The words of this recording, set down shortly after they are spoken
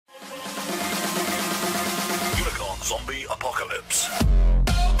Zombie Apocalypse.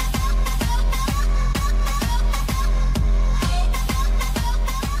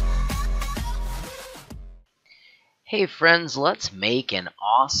 Hey friends, let's make an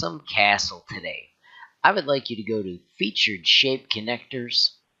awesome castle today. I would like you to go to Featured Shape Connectors,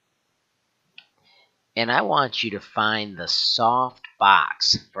 and I want you to find the soft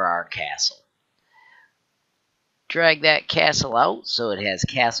box for our castle. Drag that castle out so it has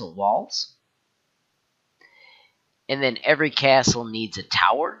castle walls. And then every castle needs a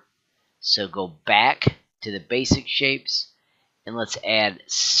tower, so go back to the basic shapes and let's add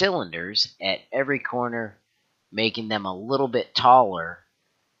cylinders at every corner, making them a little bit taller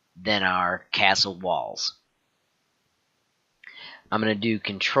than our castle walls. I'm going to do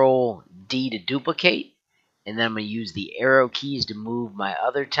Control D to duplicate, and then I'm going to use the arrow keys to move my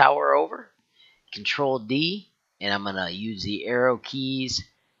other tower over. Control D, and I'm going to use the arrow keys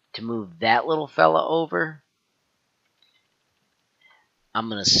to move that little fella over. I'm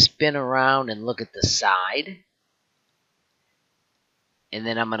going to spin around and look at the side, and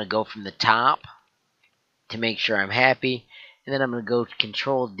then I'm going to go from the top to make sure I'm happy, and then I'm going to go to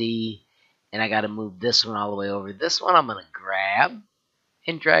Control D, and I got to move this one all the way over. This one I'm going to grab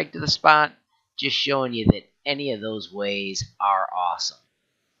and drag to the spot, just showing you that any of those ways are awesome.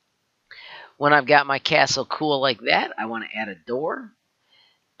 When I've got my castle cool like that, I want to add a door.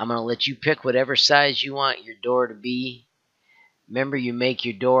 I'm going to let you pick whatever size you want your door to be. Remember, you make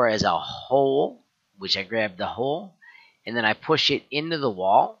your door as a hole, which I grabbed the hole, and then I push it into the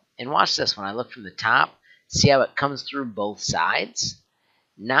wall. And watch this, when I look from the top, see how it comes through both sides?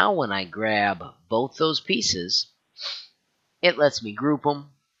 Now when I grab both those pieces, it lets me group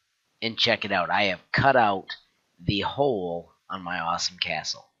them, and check it out. I have cut out the hole on my awesome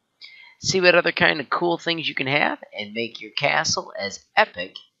castle. See what other kind of cool things you can have and make your castle as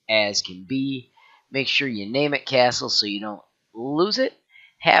epic as can be. Make sure you name it castle so you don't lose it.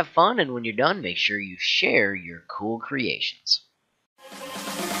 Have fun, and when you're done, make sure you share your cool creations.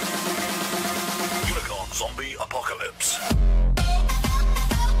 Zombie Apocalypse.